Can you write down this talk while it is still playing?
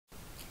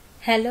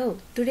Hello,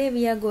 today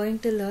we are going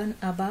to learn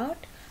about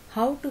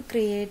how to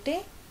create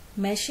a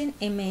machine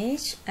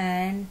image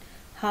and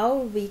how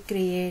we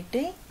create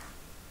a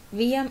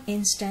VM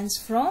instance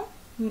from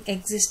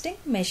existing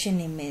machine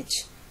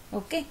image.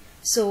 Okay,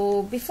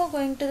 so before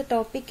going to the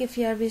topic, if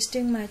you are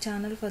visiting my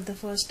channel for the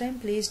first time,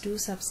 please do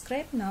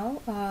subscribe.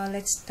 Now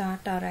let's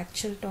start our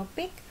actual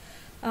topic.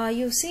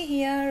 You see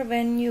here,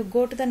 when you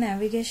go to the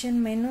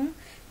navigation menu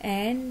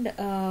and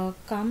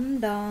come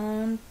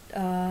down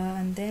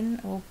and then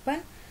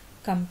open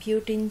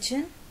compute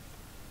engine,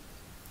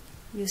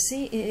 you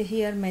see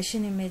here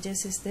machine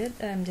images is there.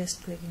 I am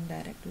just clicking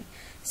directly.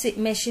 See,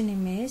 machine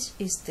image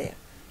is there.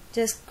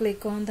 Just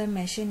click on the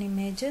machine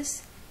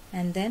images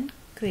and then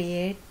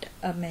create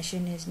a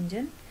machine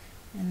engine.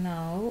 And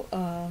now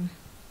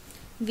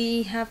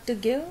we have to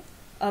give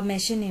a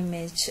machine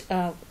image.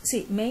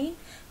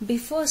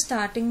 Before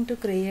starting to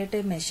create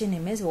a machine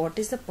image, what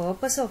is the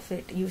purpose of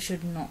it? You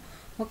should know.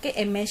 Okay,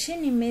 a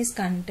machine image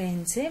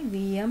contains a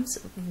VM's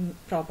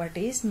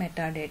properties,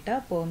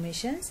 metadata,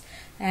 permissions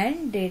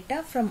and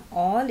data from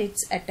all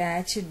its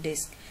attached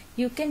disk.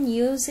 You can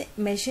use a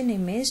machine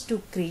image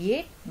to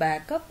create,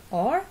 backup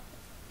or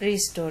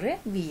restore a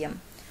VM.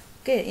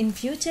 Okay, in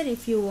future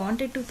if you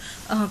wanted to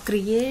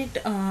create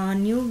a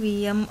new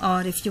VM,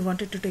 or if you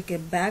wanted to take a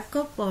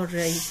backup, or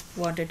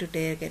wanted to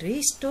take a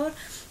restore,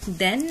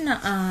 then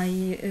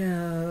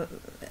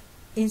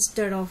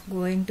instead of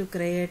going to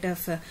create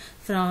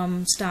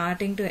from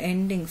starting to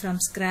ending from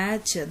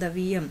scratch the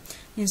VM,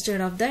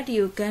 instead of that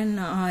you can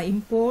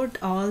import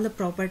all the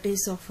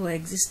properties of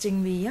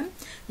existing VM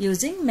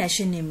using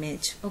machine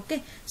image.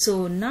 Okay,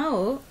 so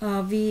now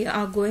we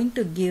are going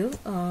to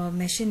give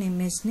machine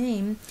image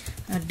name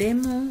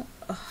demo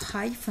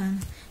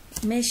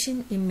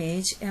machine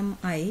image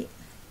mi.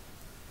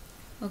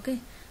 Okay,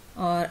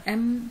 or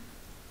m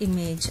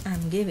image I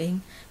am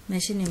giving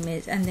machine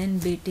image, and then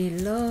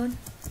BTLearn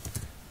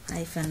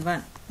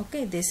 -1.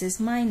 Okay, this is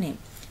my name,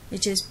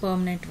 which is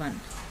permanent one,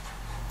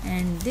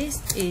 and this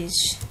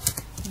is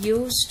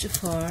used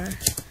for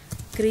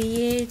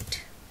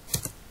create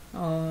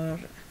or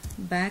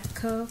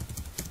backup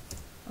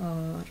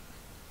or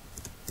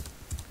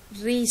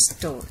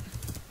restore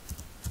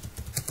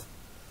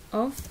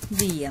of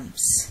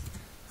VMs.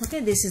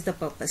 Okay, this is the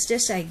purpose.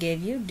 Just I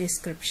gave you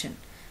description.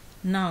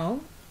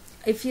 Now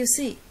if you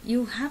see,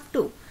 you have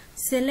to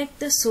select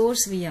the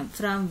source VM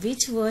from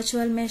which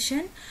virtual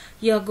machine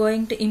you are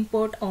going to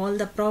import all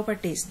the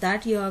properties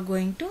that you are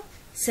going to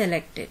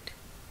select it.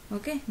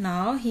 Okay,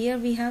 now here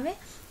we have a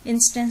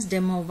instance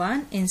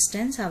demo1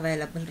 instance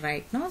available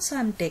right now, so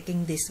I'm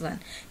taking this one.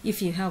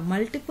 If you have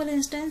multiple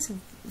instance,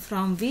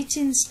 from which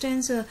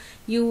instance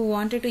you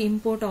wanted to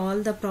import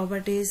all the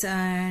properties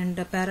and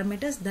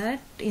parameters, that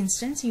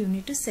instance you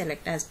need to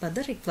select as per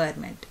the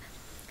requirement.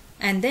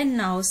 And then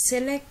now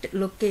select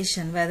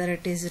location, whether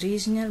it is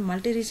regional,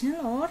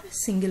 multi-regional or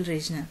single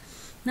regional.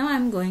 Now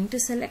I'm going to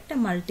select a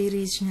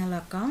multi-regional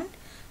account.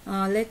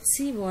 Let's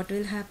see what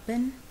will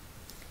happen.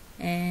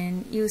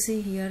 And you see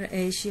here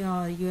Asia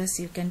or US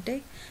you can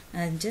take,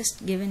 and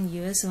just given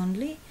US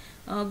only.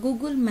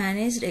 Google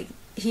managed,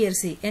 here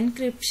see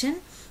encryption,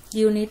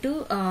 you need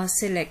to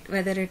select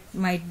whether it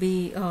might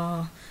be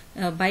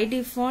by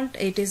default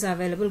it is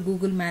available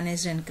Google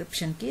managed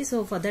encryption key,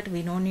 so for that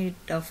we no need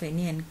of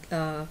any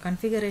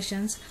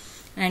configurations.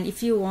 And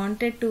if you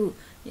wanted to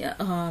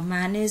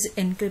manage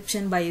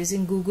encryption by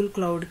using Google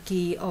Cloud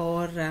key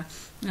or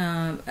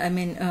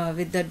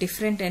with the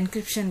different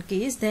encryption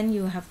keys, then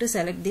you have to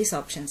select these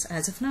options.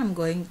 As of now I'm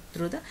going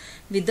through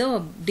with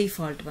the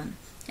default one.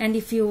 And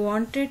if you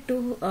wanted to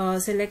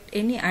select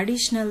any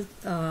additional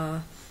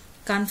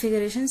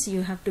configurations,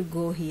 you have to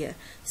go here.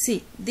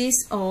 See,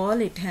 this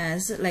all it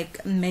has,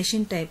 like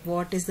machine type,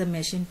 what is the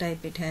machine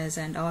type it has,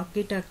 and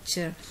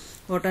architecture,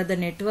 what are the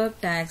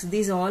network tags,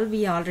 these all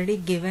we already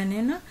given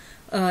in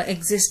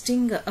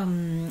existing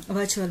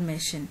virtual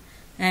machine.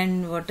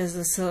 And what is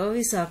the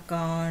service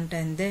account,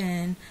 and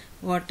then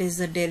what is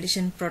the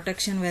deletion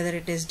protection, whether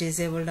it is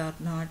disabled or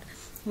not,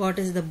 what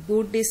is the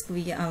boot disk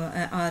we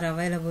are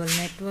available,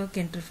 network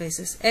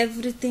interfaces,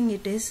 everything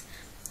it is,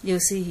 you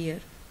see here.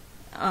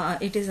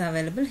 It is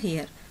available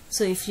here.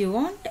 So if you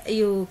want,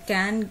 you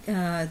can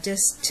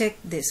just check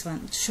this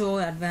one, show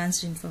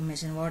advanced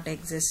information, what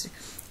exists,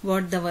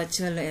 what the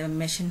virtual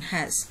machine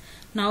has.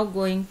 Now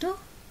going to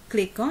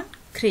click on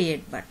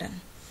create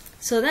button,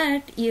 so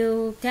that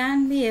you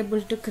can be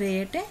able to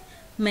create a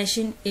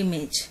machine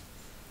image.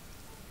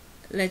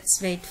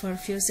 Let's wait for a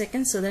few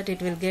seconds so that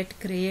it will get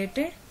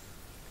created,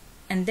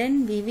 and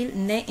then we will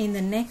in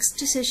the next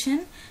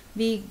session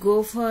we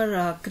go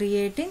for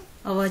creating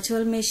a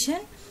virtual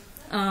machine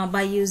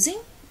by using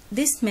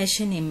this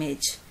machine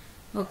image.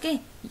 Okay,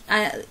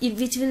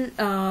 which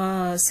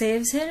will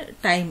saves here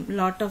time,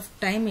 lot of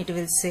time it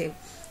will save.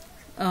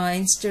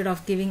 Instead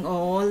of giving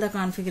all the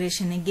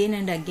configuration again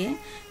and again,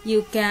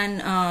 you can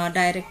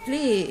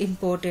directly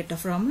import it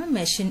from a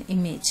machine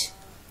image.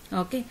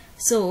 Okay,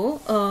 so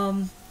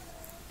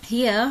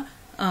here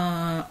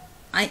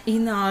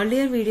in the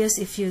earlier videos,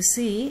 if you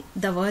see,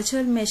 the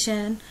virtual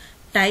machine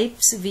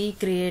types we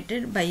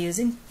created by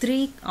using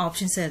 3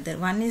 options are there.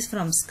 One is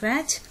from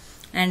scratch,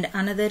 and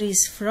another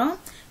is from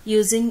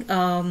using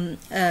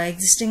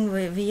existing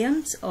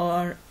VMs,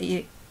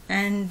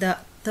 and the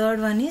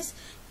third one is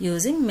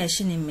using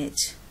machine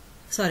image.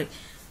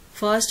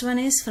 First one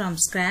is from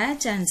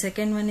scratch, and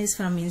second one is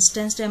from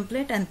instance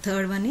template, and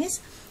third one is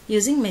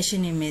using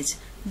machine image.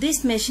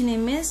 This machine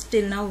image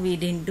till now we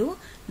didn't do.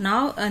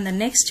 Now in the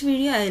next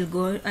video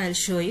I'll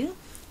show you,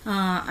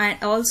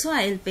 and also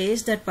I'll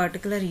paste that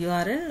particular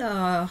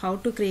URL how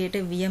to create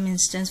a VM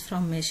instance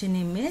from machine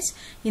image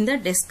in the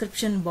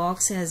description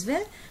box as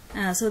well,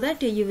 so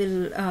that you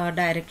will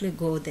directly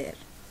go there.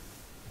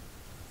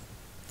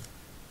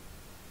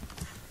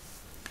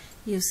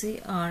 You see,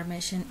 our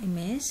machine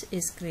image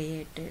is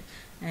created,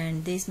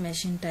 and this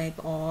machine type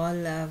all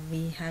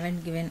we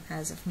haven't given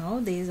as of now.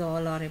 These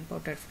all are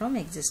imported from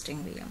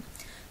existing VM.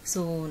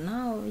 So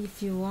now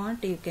if you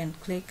want, you can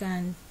click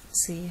and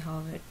see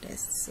how it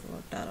is,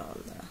 what are all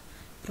the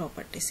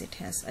properties it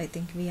has. I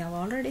think we have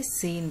already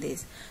seen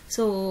this.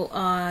 So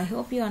I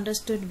hope you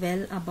understood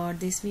well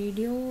about this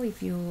video.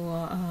 If you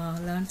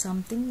learned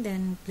something,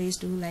 then please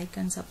do like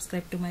and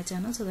subscribe to my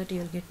channel so that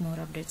you will get more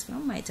updates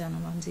from my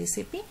channel on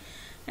GCP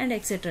and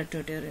etc.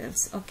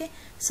 tutorials. Okay,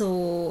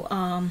 so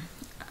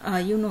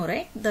you know,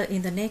 right,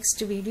 in the next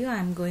video I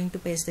am going to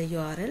paste the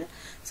URL,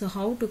 so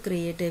how to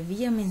create a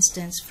VM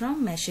instance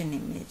from machine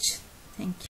image. Thank you.